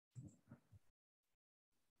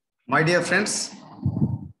My dear friends,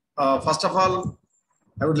 first of all,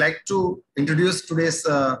 I would like to introduce today's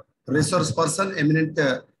resource person, eminent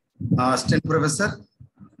assistant professor,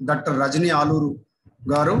 Dr. Rajini Aluru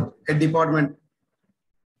Garu, Head Department,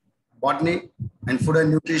 Botany and Food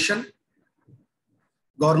and Nutrition,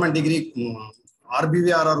 Government Degree,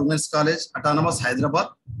 RBVRR Women's College, Autonomous, Hyderabad.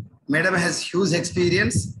 Madam has huge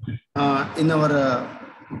experience in our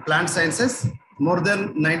plant sciences. More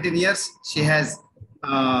than 19 years, she has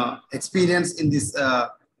experience in this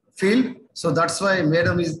field. So that's why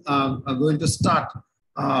Madam is going to start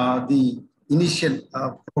the initial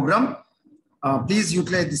program. Please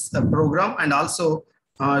utilize this program, and also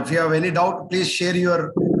if you have any doubt, please share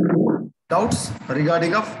your doubts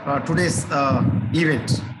regarding of today's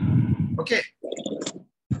event. Okay.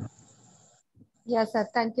 Yes, sir.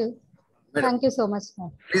 Thank you. Madam, thank you so much, sir.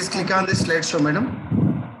 Please click on this slideshow, madam.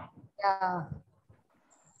 Yeah.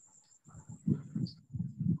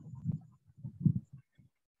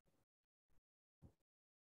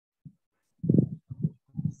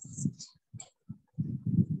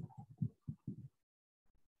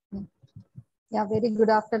 Yeah, very good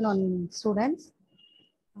afternoon, students.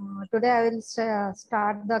 Today I will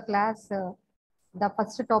start the class. The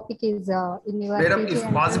first topic is in your Madam, if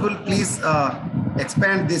possible, please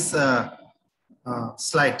expand this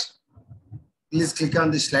slide. Please click on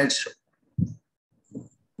the slideshow.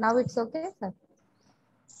 Now it's okay, sir.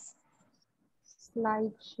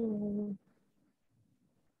 Slideshow.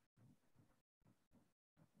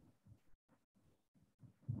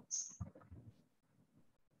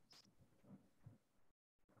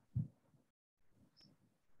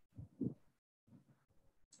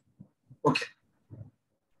 Okay.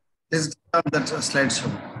 Please click on that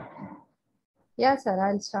slideshow. Yes, sir.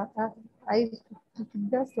 I'll start. I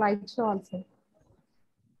the slideshow also.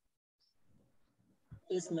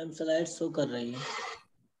 Yes, ma'am. Slide show कर रही है.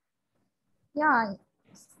 Yeah,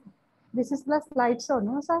 this is the slideshow,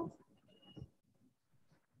 no, sir?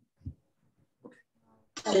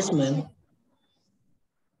 Yes, ma'am.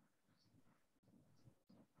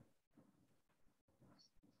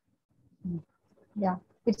 Yeah,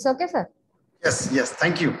 it's okay, sir. Yes.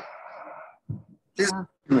 Thank you.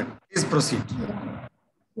 Please proceed. Yeah.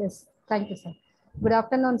 Yes, thank you, sir. Good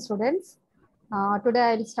afternoon, students. Today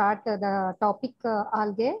I will start the topic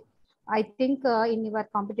algae. I think in your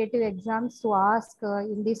competitive exams to ask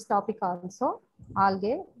in this topic also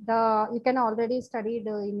algae. You can already studied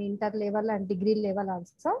in inter level and degree level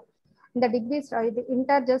also. In the degree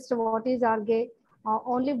inter, just what is algae?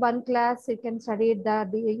 Only one class you can study the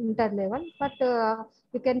inter level, but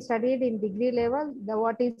you can study it in degree level.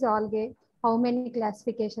 What is algae? How many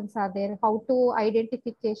classifications are there? How to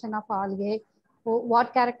identification of algae?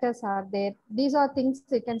 What characters are there? These are things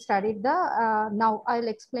you can study now I'll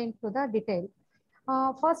explain to the detail.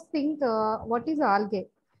 First thing, what is algae?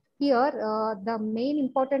 Here, the main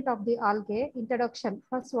important of the algae introduction.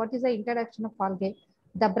 First, what is the introduction of algae?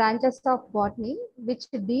 The branches of botany which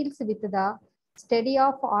deals with the study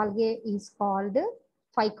of algae is called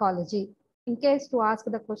phycology. In case to ask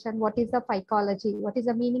the question, what is the phycology? What is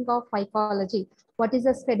the meaning of phycology? What is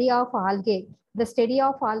the study of algae? The study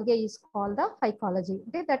of algae is called the phycology.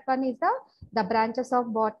 Okay, that one is the branches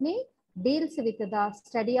of botany deals with the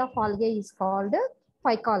study of algae is called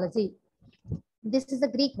phycology. This is a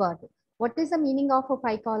Greek word. What is the meaning of a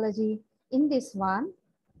phycology? In this one,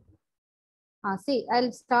 see,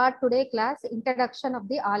 I'll start today class introduction of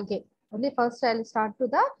the algae. Only first I'll start to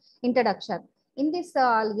the introduction. In this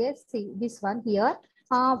algae, see this one here.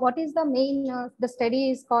 What is the main, the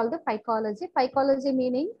study is called the phycology. Phycology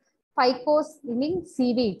meaning, phycos meaning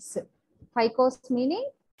seaweeds. Phycos meaning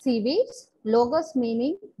seaweeds. Logos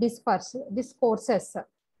meaning discourses.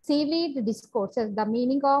 Seaweed discourses. The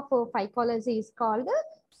meaning of phycology is called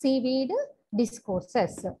seaweed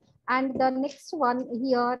discourses. And the next one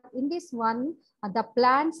here, in this one, the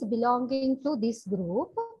plants belonging to this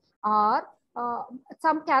group are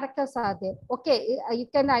some characters are there. Okay, you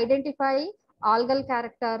can identify algal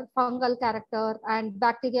character, fungal character, and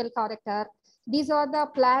bacterial character. These are the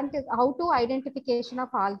plant, how to identification of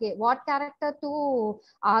algae, what character to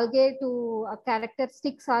algae to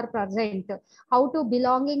characteristics are present, how to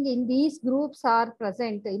belonging in these groups are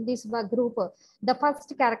present in this group. The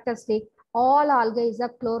first characteristic, all algae is a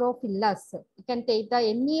chlorophyllous. You can take the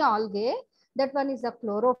any algae, that one is a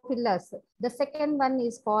chlorophyllous. The second one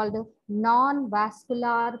is called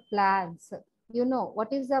non-vascular plants. You know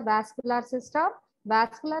what is the vascular system?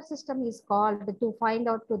 Vascular system is called to find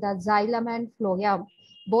out to the xylem and phloem.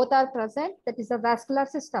 Both are present. That is a vascular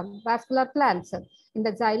system, vascular plants. In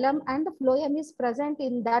the xylem and the phloem is present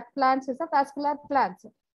in that plants is a vascular plants.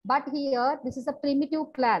 But here, this is a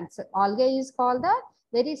primitive plants. Algae is called the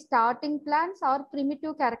very starting plants or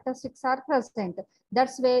primitive characteristics are present.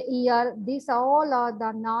 That's where here, these all are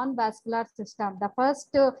the non-vascular system. The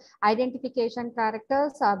first identification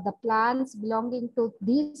characters are the plants belonging to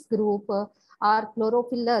this group are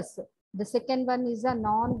chlorophyllous. The second one is a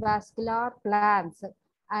non-vascular plants.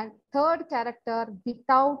 And third character,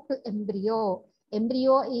 without embryo.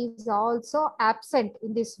 Embryo is also absent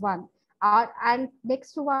in this one. And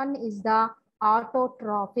next one is the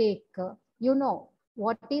autotrophic. You know,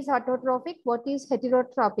 what is autotrophic? What is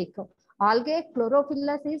heterotrophic? Algae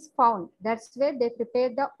chlorophyllus is found. That's where they prepare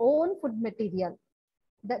their own food material.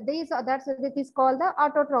 That is called the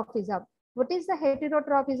autotrophism. What is the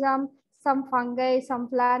heterotrophism? Some fungi, some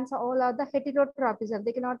plants, all are the heterotrophism.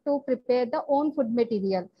 They cannot to prepare their own food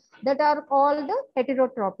material. That are called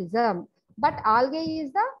heterotrophism. But algae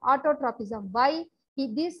is the autotrophism. Why?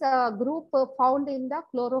 This group found in the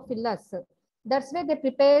chlorophyllus. That's where they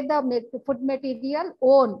prepare the food material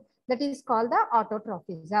own. That is called the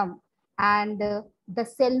autotrophism. And the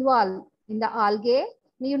cell wall in the algae,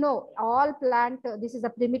 you know, all plant, this is a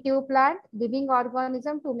primitive plant, living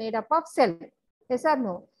organism to made up of cell. Yes or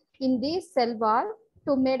no? In this cell wall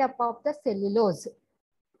to made up of the cellulose.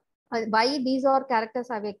 Why these are characters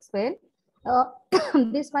I have explained.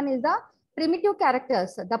 This one is the primitive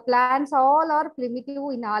characters. The plants all are primitive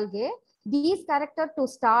in algae. These characters to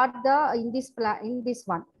start the in this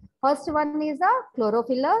one. First one is the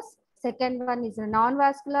chlorophyllus. Second one is a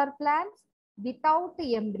non-vascular plants without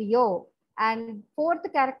embryo. And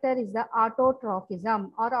fourth character is the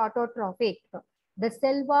autotrophism or autotrophic. The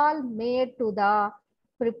cell wall made to the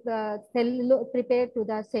prepared to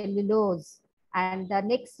the cellulose. And the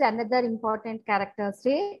next another important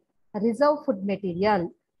characteristic, reserve food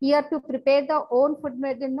material. Here to prepare the own food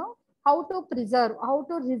material, how to preserve, how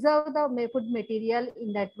to reserve the food material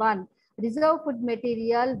in that one. Reserve food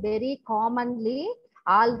material very commonly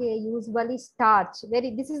algae usually starch.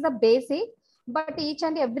 This is the basic, but each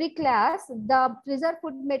and every class the preserved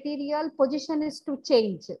food material position is to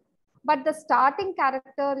change. But the starting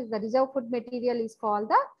character is the reserve food material is called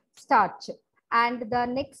the starch. And the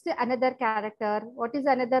next another character, what is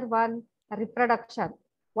another one? Reproduction.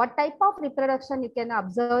 What type of reproduction you can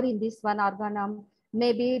observe in this one organum?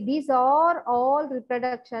 Maybe these are all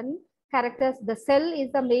reproduction characters. The cell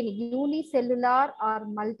is the main unicellular or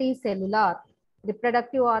multicellular.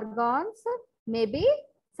 Reproductive organs, maybe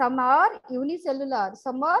some are unicellular,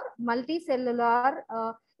 some are multicellular,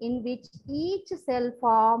 in which each cell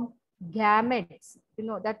form gametes. You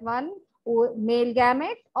know that one, male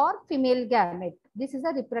gamete or female gamete. This is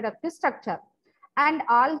a reproductive structure. And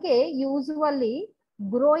algae usually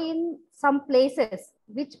grow in some places.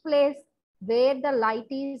 Which place? Where the light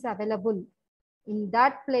is available. In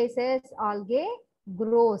that places algae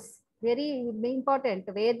grows. Very important.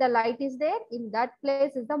 Where the light is there, in that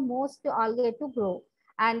place is the most algae to grow.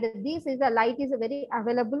 And this is the light is very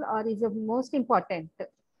available or is the most important.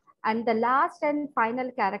 And the last and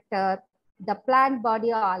final character, the plant body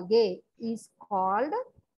algae is called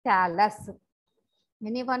thallus.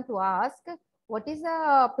 Many want to ask, what is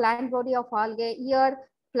the plant body of algae? Here,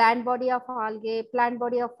 plant body of algae, plant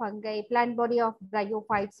body of fungi, plant body of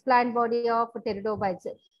bryophytes, plant body of pteridobiotes.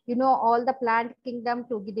 You know, all the plant kingdom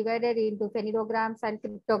to be divided into phenidograms and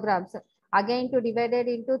cryptograms. Again, to divided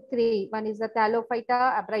into three. One is the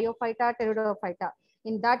thallophyta, bryophyta, pteridophyta.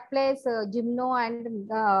 In that place, gymno and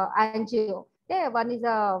angio. Okay, one is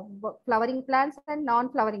flowering plants and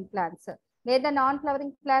non-flowering plants. Where the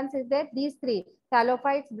non-flowering plants is there, these three,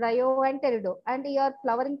 thallophytes, bryo, and pterido. And your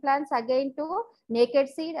flowering plants again to naked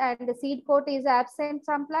seed, and the seed coat is absent in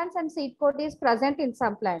some plants and seed coat is present in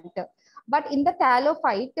some plant. But in the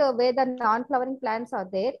thallophyte, where the non-flowering plants are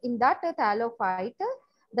there, in that thallophyte,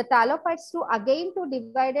 the thallophytes to again to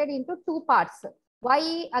divided into two parts.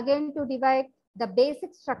 Why again to divide? The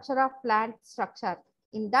basic structure of plant structure.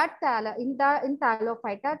 In that in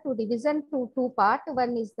thallophyta, to division to two part.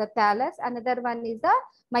 One is the thallus, another one is the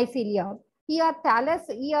mycelium. Here thallus,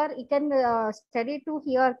 here you can study to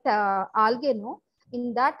here algae. No,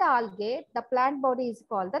 in that algae, the plant body is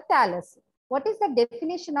called the thallus. What is the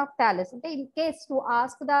definition of thallus? Okay, in case to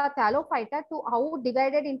ask the thallophyta to how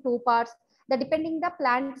divided in two parts, the depending the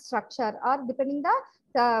plant structure or depending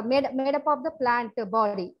the made up of the plant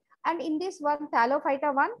body. And in this one,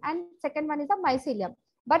 thallophyta one, and second one is the mycelium.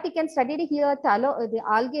 But you can study here the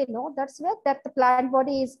algae, no, that's where that the plant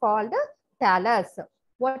body is called thallus.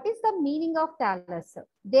 What is the meaning of thallus?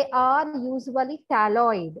 They are usually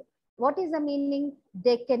thalloid. What is the meaning?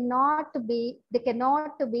 They cannot be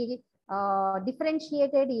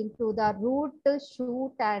differentiated into the root,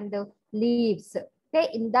 shoot, and leaves. Okay,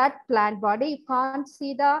 in that plant body, you can't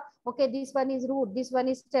see the, okay, this one is root, this one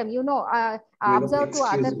is stem, you know, Madam, observe to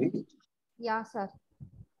excuse other. me. Yeah, sir.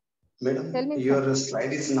 Madam, Tell me, sir. your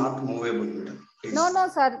slide is not movable, madam. No, Please. no,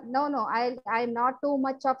 sir. No. I'm not too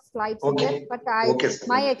much of slides there, Okay. but Okay, sir.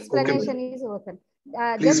 my Okay. Okay, explanation madam. is open.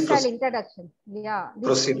 Please Just an proceed. introduction. Yeah.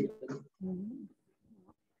 Proceed. Mhm.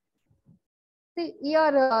 See,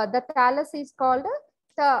 here the thallus is called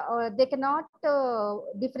they cannot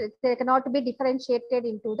be differentiated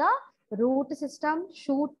into the root system,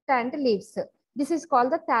 shoot, and leaves. This is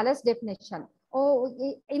called the thallus definition. Oh,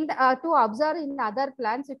 to observe in other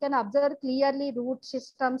plants, you can observe clearly root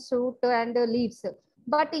system, shoot, and leaves.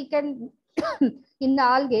 But you can in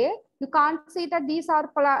algae, you can't see that these are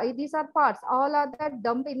parts. All are the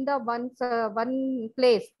dump in the one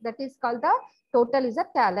place. That is called the total is a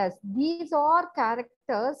thallus. These are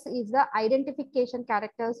characters is the identification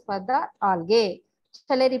characters for the algae.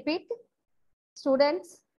 Shall I repeat,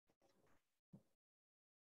 students?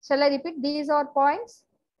 Shall I repeat? These are points.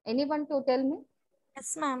 Anyone to tell me?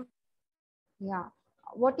 Yes, ma'am. Yeah.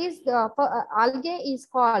 What is the algae is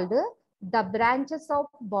called the branches of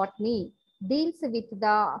botany. Deals with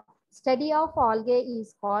the study of algae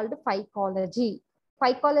is called phycology.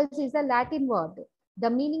 Phycology is a Latin word. The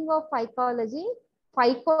meaning of phycology,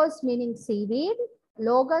 phycos meaning seaweed,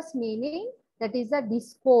 logos meaning that is a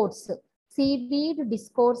discourse. Seaweed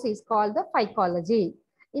discourse is called the phycology.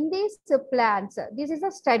 In these plants, this is a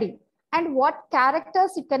study. And what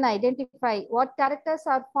characters you can identify, what characters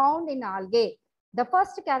are found in algae. The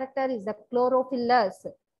first character is the chlorophyllus.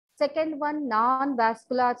 Second one,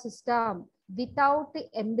 non-vascular system, without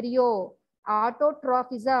embryo,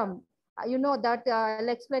 autotrophism. You know that I'll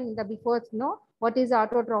explain in the before, no? What is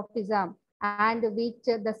autotrophism? And which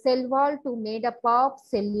the cell wall to made up of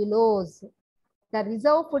cellulose. The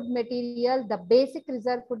reserve food material, the basic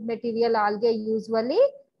reserve food material algae usually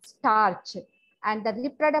starch. And the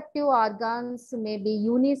reproductive organs may be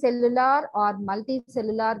unicellular or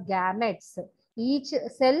multicellular gametes. Each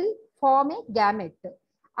cell form a gamete.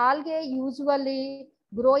 Algae usually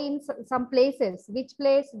grow in some places. Which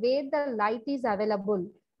place? Where the light is available.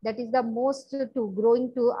 That is the most to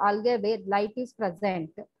growing to algae where light is present.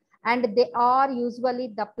 And they are usually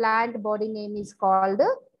the plant body name is called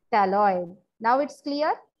thalloid. Now it's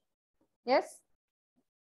clear? Yes?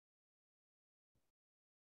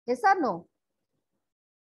 Yes or no?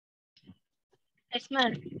 Yes,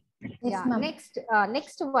 ma'am. Yeah.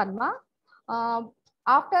 Next one, ma.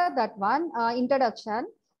 After that one, introduction.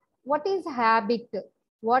 What is habit?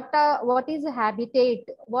 What is habitat?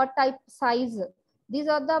 What type size? These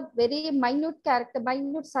are the very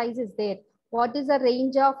minute sizes there. What is the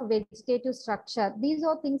range of vegetative structure? These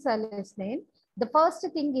are things I'll explain. The first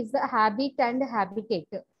thing is the habit and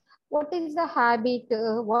habitat. What is the habit?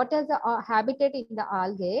 What is the habitat in the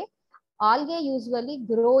algae? Algae usually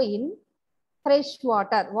grow in fresh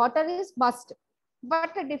water. Water is must,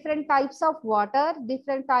 but different types of water,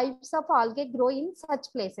 different types of algae grow in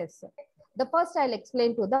such places. The first I'll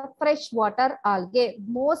explain to the freshwater algae.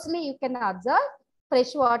 Mostly you can observe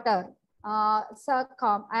freshwater,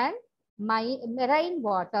 and marine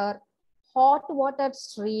water, hot water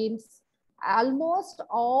streams, almost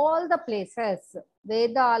all the places where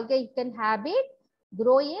the algae can habit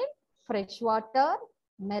grow in freshwater,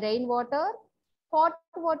 marine water, hot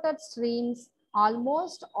water streams,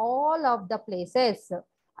 almost all of the places.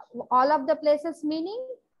 All of the places meaning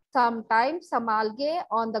sometimes some algae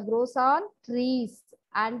on the grows on trees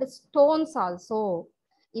and stones also,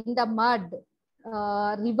 in the mud,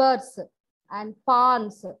 rivers and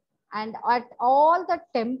ponds, and at all the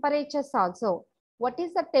temperatures also. What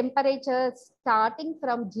is the temperature? Starting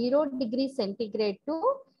from 0 degrees centigrade to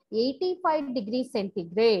 85 degrees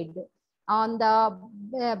centigrade on the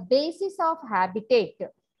basis of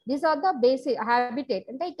habitat. These are the basic habitat.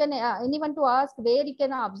 And I can anyone to ask where you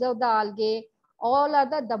can observe the algae. All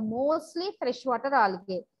other the mostly freshwater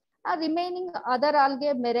algae. Remaining other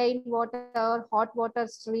algae, marine water, hot water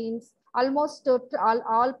streams, almost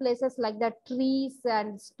all places like the trees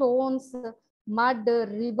and stones, mud,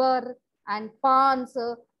 river and ponds,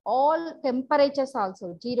 all temperatures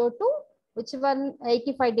also 0 to which one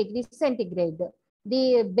 85 degrees centigrade.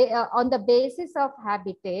 On the basis of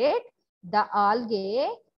habitat, the algae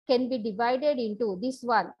can be divided into this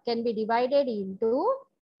one can be divided into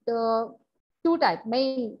the two types.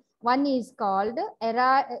 Main one is called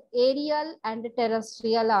aerial and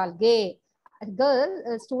terrestrial algae.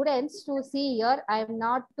 Students to see here, I am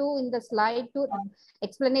not to in the slide to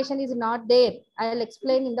explanation is not there. I'll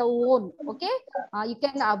explain in the own. Okay, you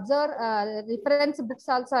can observe reference books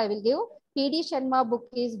also I will give. PD Sharma book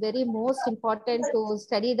is very most important to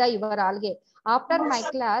study the your algae. After my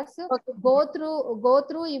class, go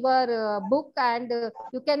through your book and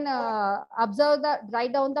you can observe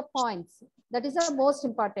write down the points. That is the most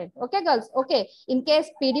important. Okay, girls. Okay. In case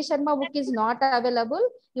PD Sharma book is not available,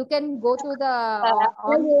 you can go to the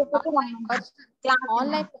online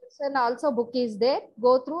version also book is there.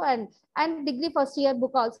 Go through and degree first year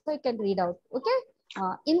book also you can read out.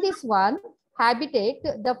 Okay. In this one, habitat,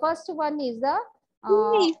 the first one is the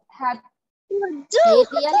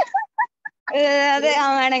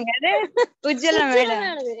aerial.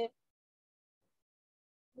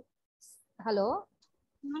 Hello.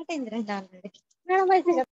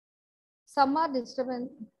 Some are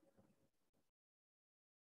disturbance.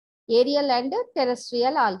 Aerial and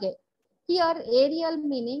terrestrial algae. Here, aerial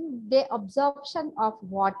meaning the absorption of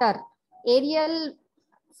water. Aerial,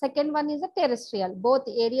 second one is a terrestrial. Both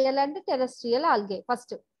aerial and terrestrial algae.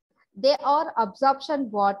 First, they are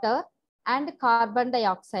absorption water and carbon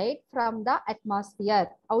dioxide from the atmosphere.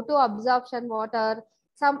 How to absorption water?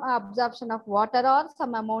 Some absorption of water or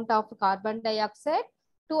some amount of carbon dioxide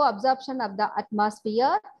to absorption of the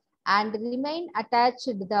atmosphere and remain attached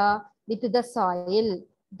with the soil.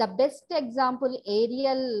 The best example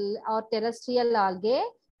aerial or terrestrial algae,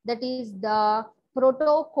 that is the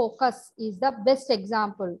Protococcus is the best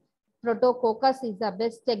example. Protococcus is the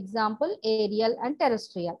best example, aerial and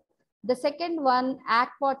terrestrial. The second one,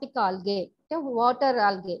 aquatic algae, the water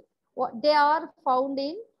algae. They are found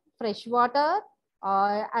in freshwater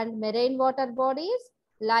and marine water bodies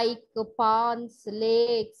like ponds,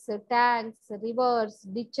 lakes, tanks, rivers,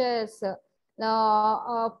 ditches,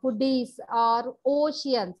 puddies or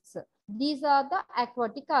oceans. These are the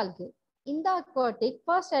aquatic algae. In the aquatic,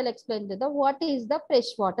 first I'll explain to them what is the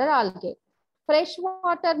freshwater algae.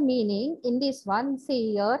 Freshwater meaning in this one,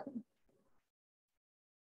 see here.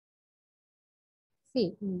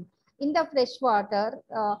 See, in the freshwater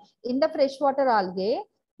algae,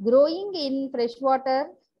 growing in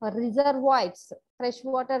freshwater reservoirs,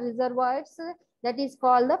 that is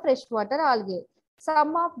called the freshwater algae.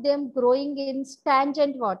 Some of them growing in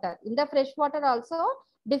stagnant water. In the freshwater also,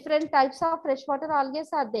 different types of freshwater algae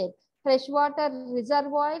are there. Freshwater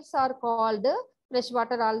reservoirs are called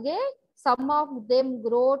freshwater algae. Some of them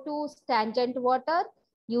grow to stagnant water,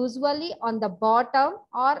 usually on the bottom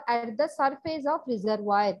or at the surface of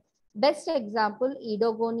reservoir. Best example,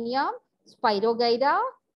 Edogonium, Spirogyra,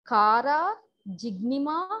 Chara,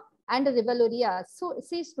 Gymnema, and Reveluria. So,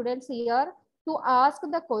 see students here, to ask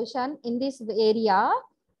the question in this area,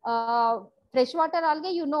 freshwater algae,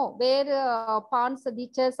 you know, where ponds,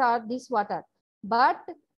 ditches are this water. But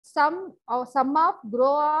some of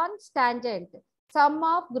grow on tangent, some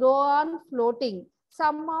of grow on floating,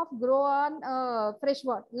 some of grow on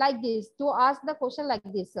freshwater, like this, to ask the question like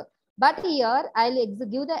this. But here, I'll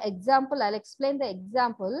give the example, I'll explain the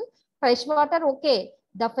example. Freshwater, okay.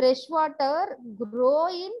 The freshwater grow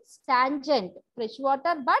in tangent,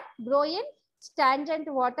 freshwater, but grow in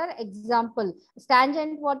stagnant water. Example,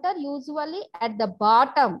 stagnant water usually at the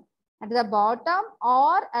bottom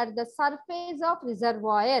or at the surface of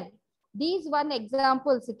reservoir. These one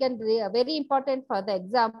examples, you can very important for the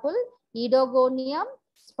example, Edogonium,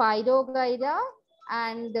 Spirogyra,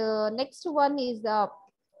 and next one is the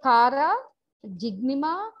Chara,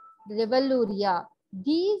 Gymnema, Reveluria.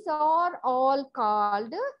 These are all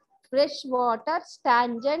called freshwater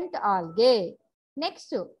tangent algae.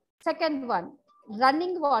 Next, second one,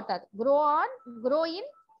 running water, grow in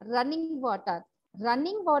running water.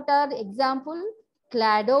 Running water example,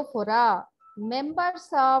 Cladophora, members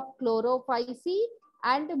of Chlorophyci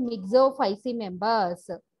and Myxophyci members.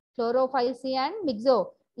 Chlorophyci and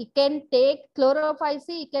Myxo. You can take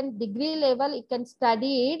Chlorophyci, you can degree level, you can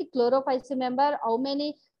study Chlorophyci member. How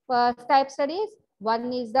many type studies?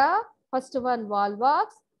 One is the first one, Volvox.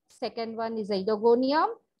 Second one is Edogonium.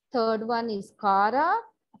 Third one is Chara.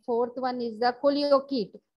 Fourth one is the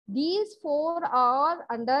Coleochaete. These four are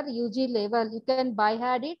under UG level. You can by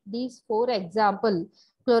heart it. These four example.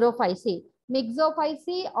 Chlorophyci.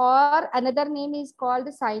 Myxophyci or another name is called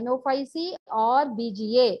Cyanophyci or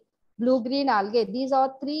BGA. Blue-green algae. These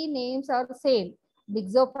are three names are same.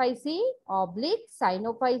 Myxophyci,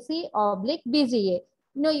 Cyanophyci, BGA.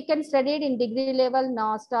 You know, you can study it in degree level,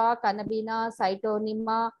 Nosta, Cannabina,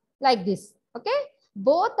 Cytonema, like this. Okay.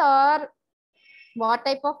 Both are what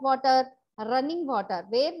type of water? Running water.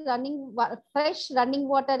 Where fresh running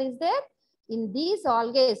water is there? In these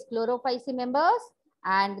algae, Chlorophyci members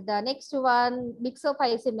and the next one,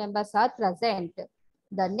 Myxophyci members are present.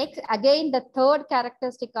 The next, again, the third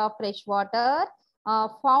characteristic of fresh water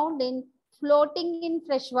found in floating in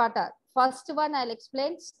fresh water. First one I'll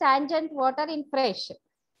explain stagnant water in fresh.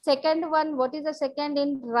 Second one, what is the second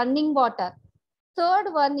in running water?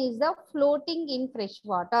 Third one is the floating in fresh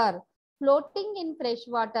water. Floating in fresh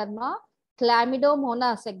water ma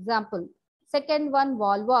Chlamydomonas example. Second one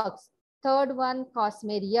volvox. Third one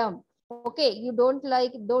Cosmerium. Okay, you don't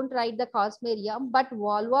write the Cosmerium, but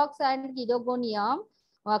volvox and Hydrogonium,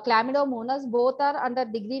 Chlamydomonas both are under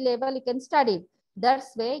degree level. You can study.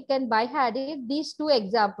 That's way you can by head it these two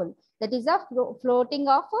example. That is a floating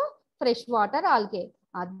of freshwater algae.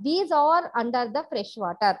 These are under the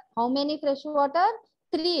freshwater. How many freshwater?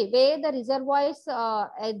 3. Where the reservoirs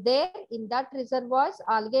are there, in that reservoirs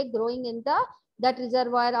algae growing in the that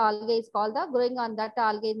reservoir algae is called the growing on that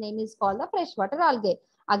algae name is called the freshwater algae.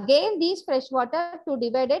 Again, these freshwater to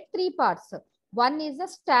divided 3 parts. One is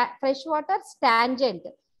the freshwater stangent.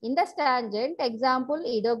 In the stangent, example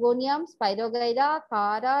Hydrogonium, Spirogyra,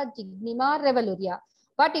 Chara, Gygnema, Reveluria.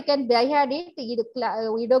 But you can by head it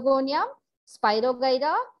Hydrogonium,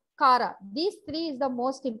 Spirogyra, Chara. These 3 is the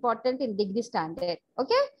most important in degree standard.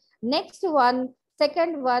 Okay. Next one,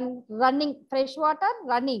 second one, running freshwater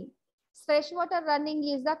running. Freshwater running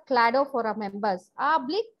is the Cladophora members,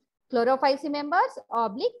 oblique Chlorophyci members,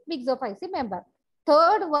 oblique Pyxophyci member.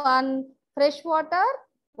 Third one, freshwater.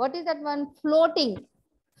 What is that one? Floating.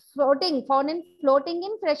 Floating, found in floating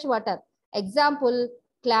in freshwater. Example,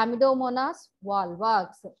 Chlamydomonas volvox.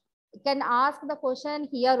 You can ask the question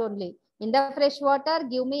here only. In the freshwater,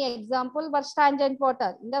 give me example for stagnant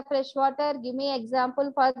water. In the freshwater, give me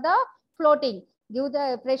example for the floating. Give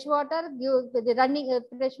the freshwater, give the running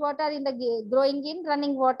freshwater in the growing in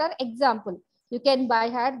running water example. You can by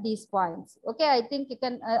heart these points. Okay, I think you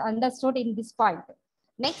can understood in this point.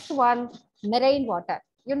 Next one, marine water.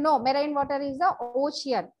 You know, marine water is the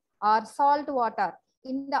ocean or salt water.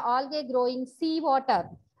 In the algae growing sea water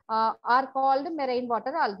are called marine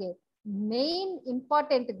water algae. Main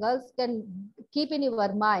important girls can keep in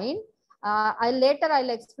your mind. I'll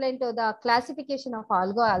explain to the classification of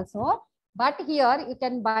algae also. But here you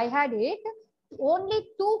can by head it. Only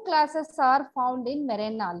 2 classes are found in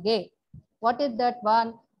marine algae. What is that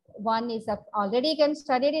one? One is already you can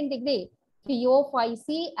study it in degree.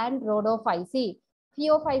 Phycophyci and Rhodophyci.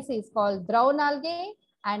 Phycophyci is called brown algae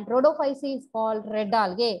and Rhodophyci is called red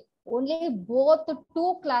algae. Only both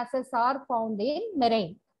 2 classes are found in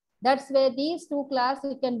marine. That's where these 2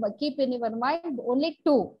 classes you can keep in your mind. Only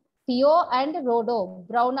 2, Phyo and Rhodo,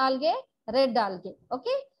 brown algae, red algae.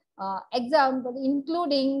 Okay. Example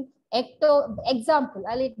including example.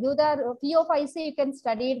 I'll do the Phycophyci. You can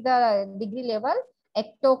study the degree level.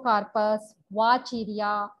 Ectocarpus,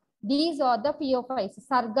 Vacheria. These are the Phycophyci.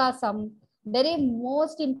 Sargassum. Very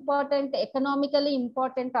most important, economically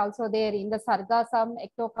important also there in the Sargassum,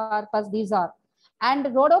 Ectocarpus. These are. And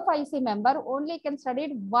Rhodophyci member only can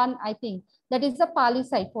study one, I think. That is the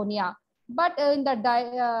Polysiphonia. But in the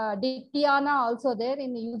Dictyana also there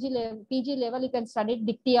in the UG level, PG level, you can study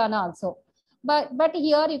Dictyana also. But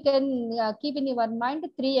here you can keep in your mind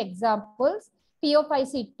 3 examples.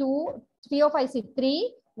 Phycophyci 2, Phycophyci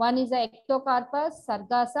 3. One is the Ectocarpus,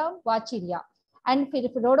 Sargassum, Vacheria. And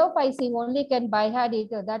Rhodophyci only can by head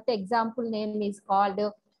it. That example name is called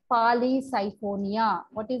Polysiphonia.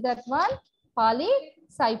 What is that one?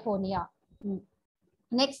 Polysiphonia.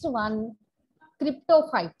 Next one,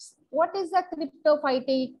 cryptophytes. What is the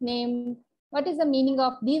cryptophytic name? What is the meaning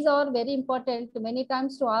of? These are very important many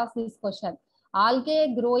times to ask this question.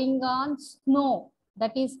 Algae growing on snow,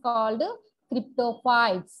 that is called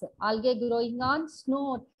cryptophytes. Algae growing on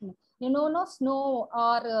snow. You know, no snow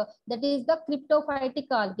or that is the cryptophytic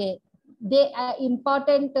algae. They impart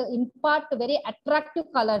very attractive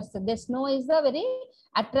colors. The snow is a very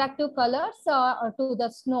attractive colors to the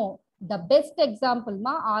snow. The best example,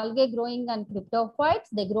 algae growing on cryptophytes,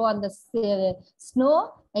 they grow on the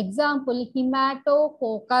snow. Example,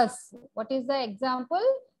 Hematococcus. What is the example?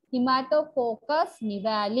 Hematococcus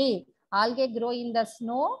nivalis. Algae grow in the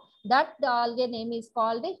snow. That the algae name is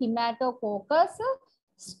called Hematococcus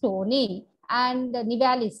stoni and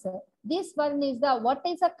nivalis. This one is the, what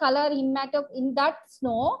is the color in that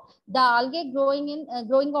snow? The algae growing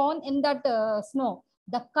on in that snow.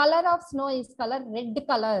 The color of snow is red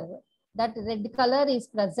color. That red color is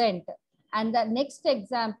present. And the next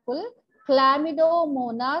example,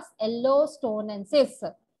 Chlamydomonas yellowstonensis.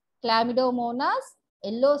 Chlamydomonas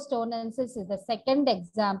yellowstonensis is the second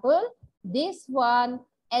example. This one,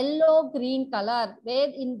 yellow-green color, where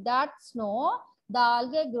in that snow, the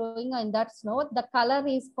algae growing in that snow, the color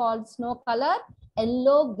is called snow color,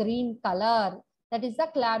 yellow-green color. That is the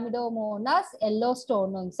Chlamydomonas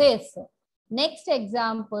yellowstonensis. Next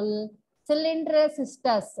example,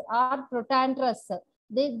 Cylindrocystus or Protandrus.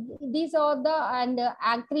 These are the and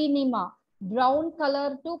acrinema, brown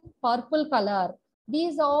color to purple color.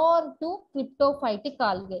 These are two cryptophytic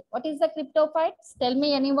algae. What is the cryptophytes? Tell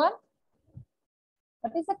me anyone.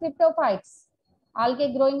 What is the cryptophytes?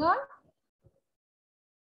 Algae growing on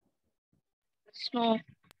Snow.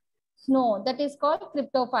 snow. That is called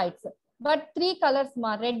cryptophytes. But three colors,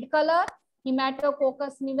 red color,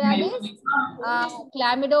 Hematococcus nivalis,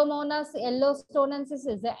 Chlamydomonas yellowstonensis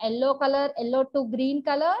is a yellow color, yellow to green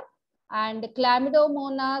color, and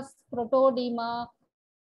Chlamydomonas protodema.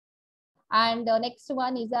 And next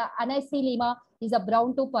one is a Anasilema, is a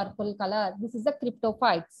brown to purple color. This is the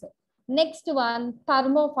cryptophytes. Next one,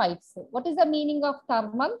 thermophytes. What is the meaning of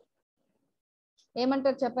thermal?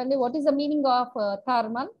 Emantar Chapandi, what is the meaning of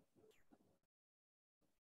thermal?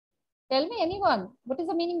 Tell me anyone. What is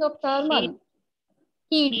the meaning of thermal?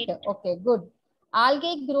 Heat. Okay, good.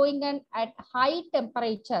 Algae growing at high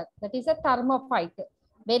temperature. That is a thermophyte.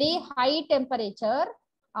 Very high temperature.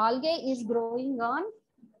 Algae is growing on.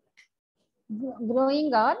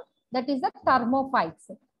 That is the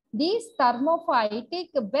thermophytes. These thermophytic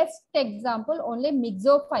best example only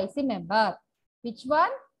Myxophyceae member. Which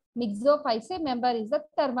one? Myxophyceae member is the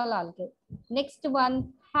thermal algae. Next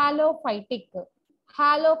one, halophytic.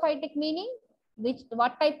 Halophytic meaning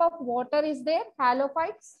what type of water is there?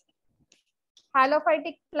 Halophytes.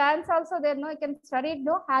 Halophytic plants also there. No, you can study it.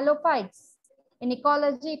 No, halophytes. In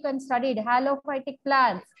ecology, you can study it. Halophytic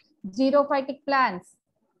plants, xerophytic plants,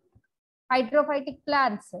 hydrophytic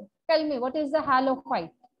plants. Tell me, what is the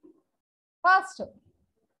halophyte? First,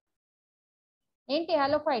 ain't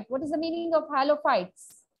halophyte? What is the meaning of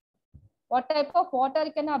halophytes? What type of water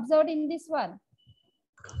you can observe in this one?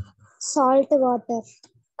 Salt water.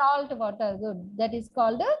 Salt water, good. That is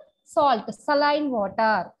called salt, saline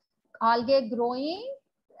water. Algae growing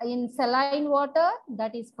in saline water,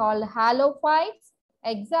 that is called halophytes.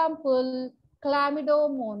 Example,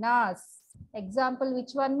 Chlamydomonas. Example,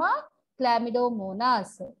 which one, ma?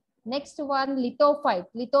 Chlamydomonas. Next one, lithophyte.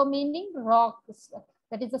 Litho meaning rocks.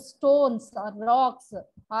 That is the stones or rocks.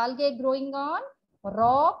 Algae growing on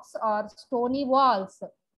rocks or stony walls.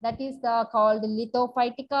 That is called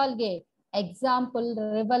lithophytic algae. Example,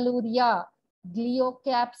 Revaluria,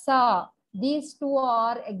 Glyocapsa. These two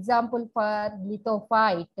are example for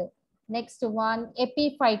lithophyte. Next one,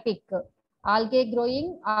 epiphytic. Algae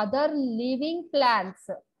growing other living plants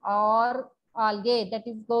or algae that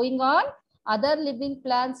is going on other living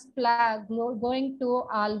plants going to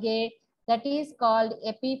algae, that is called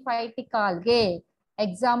epiphytic algae.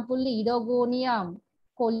 Example, Idogonium,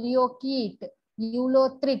 Coleochaete,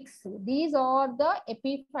 Eulothrix. These are the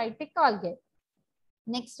epiphytic algae.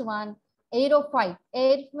 Next one, aerophyte.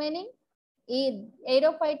 Aerophytic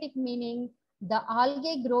meaning the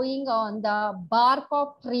algae growing on the bark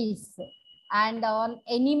of trees and on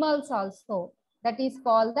animals also. That is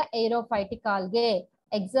called the aerophytic algae.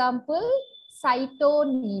 Example,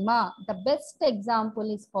 Cytonema. The best example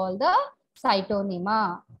is called the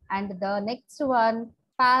Cytonema. And the next one,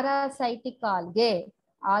 parasitic algae.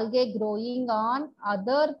 Algae growing on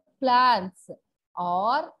other plants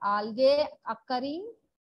or algae occurring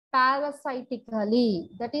parasitically.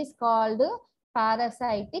 That is called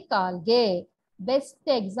parasitic algae. Best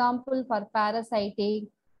example for parasitic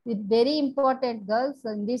with very important girls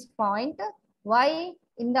in this point. Why?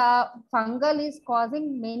 In the fungal is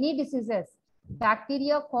causing many diseases.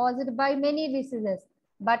 Bacteria caused by many diseases.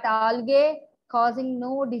 But algae causing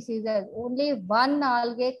no diseases. Only one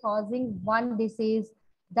algae causing one disease.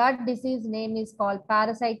 That disease name is called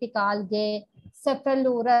parasitic algae,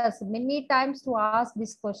 Cephalurus. Many times to ask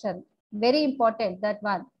this question. Very important, that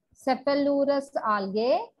one. Cephalurus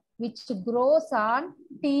algae, which grows on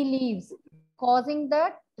tea leaves, causing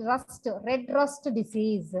the red rust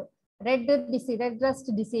disease. Red rust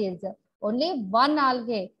disease. Only one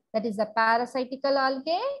algae, that is a parasitical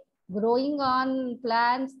algae growing on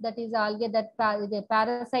plants, that is algae that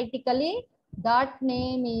parasitically. That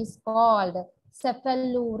name is called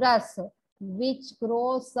Cephalurus, which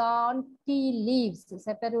grows on tea leaves.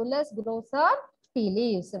 Cephalurus grows on tea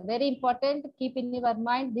leaves. Very important. Keep in your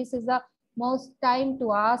mind. This is the most time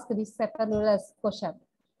to ask this Cephalurus question.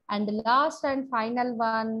 And the last and final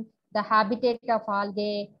one, the habitat of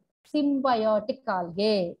algae, symbiotic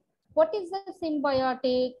algae. What is the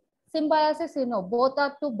symbiotic? Symbiosis, both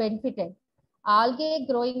are to benefited. Algae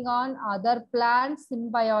growing on other plants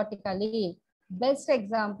symbiotically. Best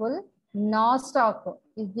example, nostoc.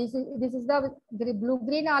 This is the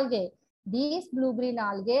blue-green algae. These blue-green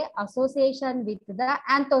algae association with the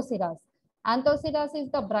Anthoceras. Anthoceras is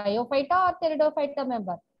the bryophyta or pteridophyta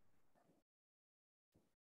member?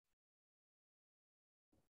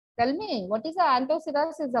 Tell me, what is the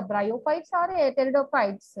Anthoceras? Is the bryophytes or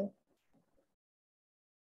pteridophytes?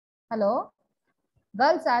 Hello?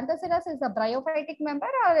 Girls, Anthoceras is a bryophytic member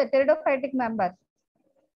or a pteridophytic member?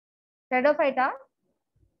 Pteridophyta?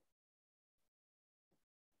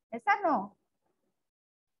 Yes or no?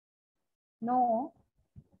 No.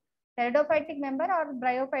 Pteridophytic member or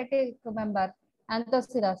bryophytic member?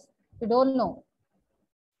 Anthoceras. You don't know.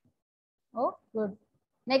 Oh, good.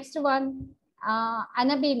 Next one,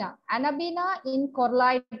 Anabina. Anabina in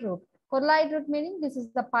corloid root. Corloid root meaning this is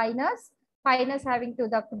the pinus. Pinus having to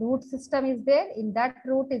the root system is there. In that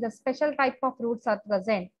root is a special type of roots are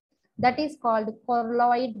present. That is called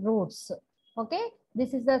corloid roots. Okay.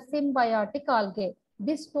 This is the symbiotic algae.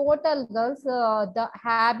 This total girls, the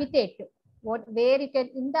habitat, where you can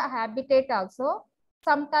in the habitat also,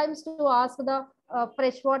 sometimes to ask the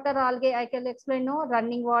freshwater algae, I can explain, no,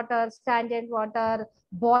 running water, stagnant water,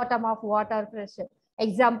 bottom of water pressure.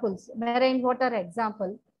 Examples, marine water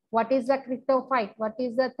example. What is the cryptophyte? What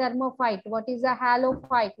is the thermophyte? What is the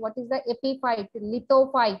halophyte? What is the epiphyte,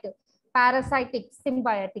 lithophyte, parasitic,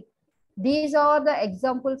 symbiotic? These are the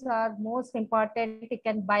examples are most important. You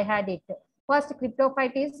can by head it. First,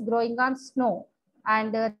 cryptophyte is growing on snow,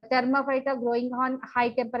 and thermophyte are growing on high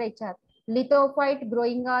temperature. Lithophyte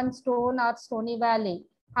growing on stone or stony valley.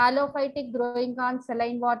 Halophytic growing on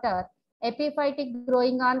saline water. Epiphytic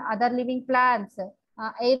growing on other living plants.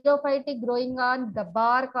 Aerophytic growing on the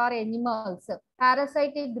bark or animals.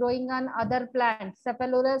 Parasitic growing on other plants.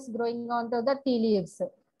 Cephalurus growing onto the tea leaves.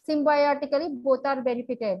 Symbiotically, both are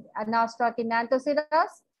benefited. Anastoc in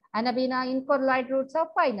Anthoceras, Anabina in corloid roots of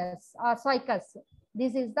Pinus or Cycas.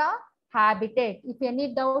 This is the habitat. If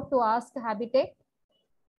any doubt to ask habitat,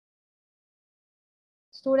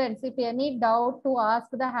 students, if any doubt to ask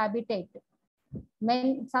the habitat,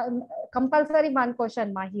 compulsory one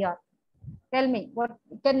question here. Tell me, what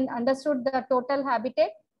can understood the total habitat?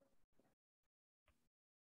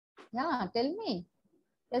 Yeah, tell me.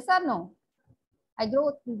 Yes or no? I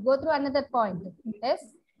go through another point. Yes?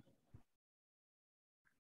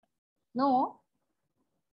 No?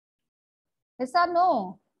 Yes or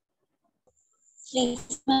no?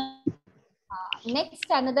 Yes. Next,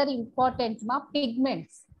 another important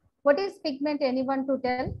pigments. What is pigment? Anyone to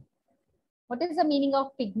tell? What is the meaning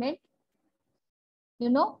of pigment? You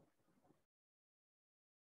know?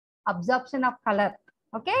 Absorption of color.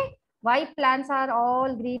 Okay? Why plants are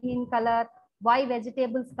all green in color? Why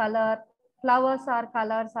vegetables color? Flowers are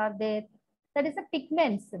colors are there. That is the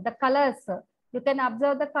pigments, the colors. You can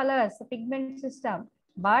observe the colors, pigment system.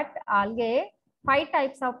 But algae, 5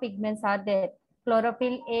 types of pigments are there.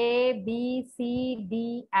 Chlorophyll A, B, C,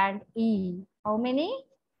 D, and E. How many?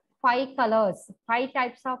 5 colors. 5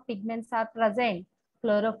 types of pigments are present.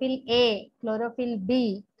 Chlorophyll A, chlorophyll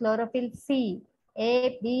B, chlorophyll C,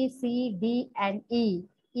 A, B, C, D, and E.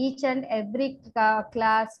 Each and every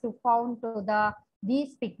class to found to the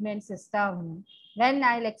these pigment system. When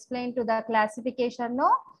I'll explain to the classification,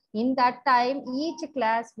 no, in that time each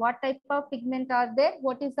class what type of pigment are there,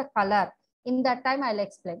 what is the color, in that time I'll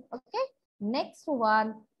explain. Okay. Next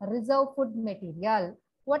one, reserve food material.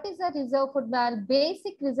 What is the reserve food material?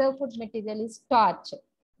 Basic reserve food material is starch.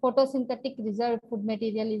 Photosynthetic reserve food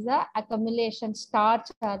material is a accumulation starch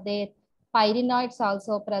are there. Pyrenoids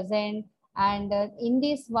also present. And in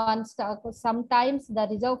this one, sometimes the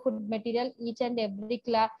reserve food material, each and every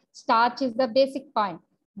class, starch is the basic point.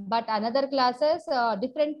 But another classes,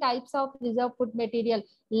 different types of reserve food material,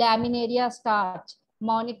 laminaria starch,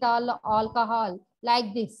 mannitol alcohol,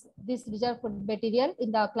 like this reserve food material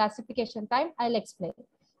in the classification time, I'll explain.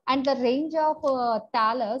 And the range of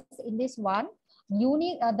talus in this one,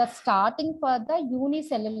 the starting for the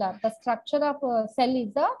unicellular, the structure of cell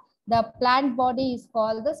is the plant body is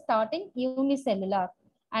called the starting unicellular,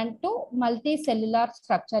 and two multicellular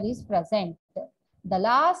structure is present. The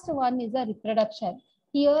last one is a reproduction.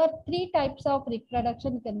 Here 3 types of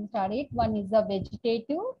reproduction you can study. One is the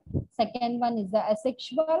vegetative, second one is the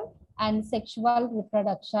asexual, and sexual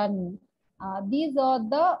reproduction. These are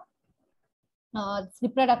the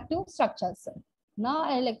reproductive structures. Now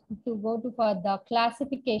I like to go to for the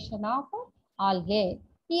classification of algae.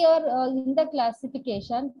 Here in the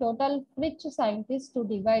classification, total which scientists to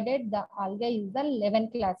divided the algae is the 11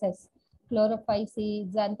 classes. Chlorophyci,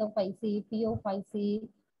 Xanthophyci, Phaeophyci,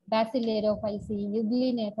 Basilarophyci,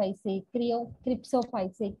 Euglenophyci,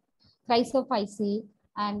 Cryptophyci, Chrysophyci,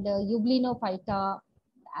 and Euglenophyta,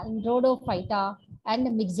 and Rhodophyta, and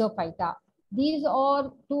Myxophyta. These are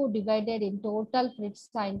two divided in total for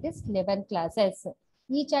scientists 11 classes.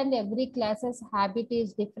 Each and every class's habit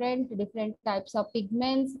is different, different types of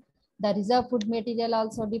pigments. The reserve food material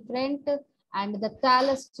also different, and the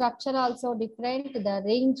thallus structure also different. The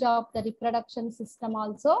range of the reproduction system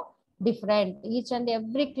also different. Each and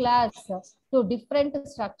every class to different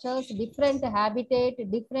structures, different habitat,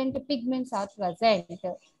 different pigments are present.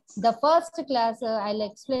 The first class I'll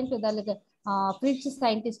explain to the French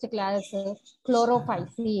scientist class,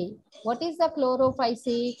 chlorophycy. What is the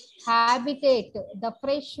chlorophycy? Habitat, the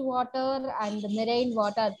fresh water and marine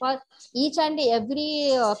water. For each and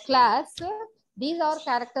every class, these are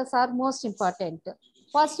characters are most important.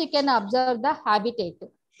 First, you can observe the habitat.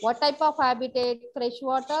 What type of habitat? Fresh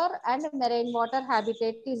water and marine water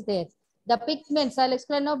habitat is there. The pigments, I'll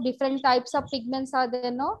explain now different types of pigments are there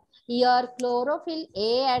now. Here, chlorophyll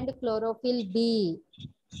A and chlorophyll B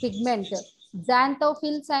pigment,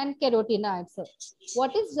 xanthophylls and carotenoids.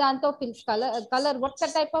 What is xanthophylls color? What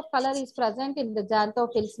type of color is present in the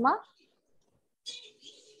xanthophylls, ma?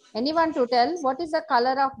 Anyone to tell what is the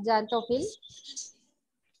color of xanthophylls?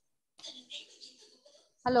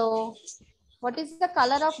 Hello. What is the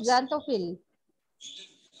color of xanthophylls?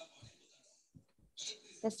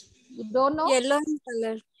 Yes, you don't know? Yellow in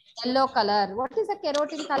color. Yellow color. What is the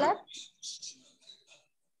carotene color?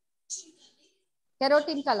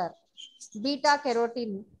 Carotene color. Beta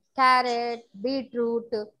carotene. Carrot,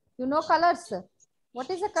 beetroot. You know colors? What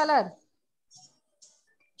is the color?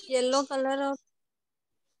 Yellow color of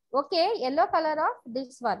Okay, yellow color of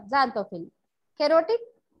this one, xanthophyll. Carotene?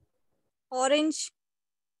 orange.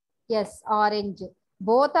 Yes, orange.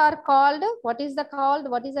 Both are called, what is the called?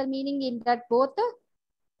 What is the meaning in that both?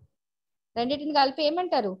 రెండిటిని కలిపి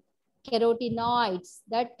ఏమంటారు? Carotenoids.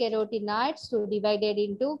 That carotenoids to divided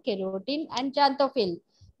into carotene and xanthophyll.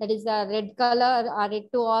 That is the red color, red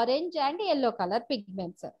to orange and yellow color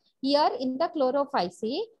pigments. Here in the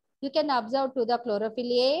chlorophycy, you can observe to the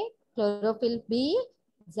chlorophyll A, chlorophyll B,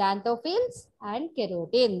 xanthophylls and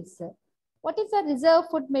carotenes. What is a reserve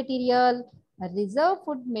food material? A reserve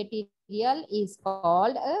food material is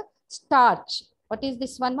called a starch. What is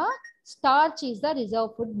this one, ma? Starch is the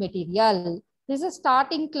reserve food material. This is a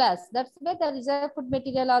starting class. That's where the reserve food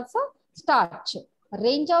material also starch.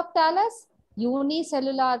 Range of thallus,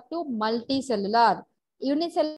 unicellular to multicellular. Unicellular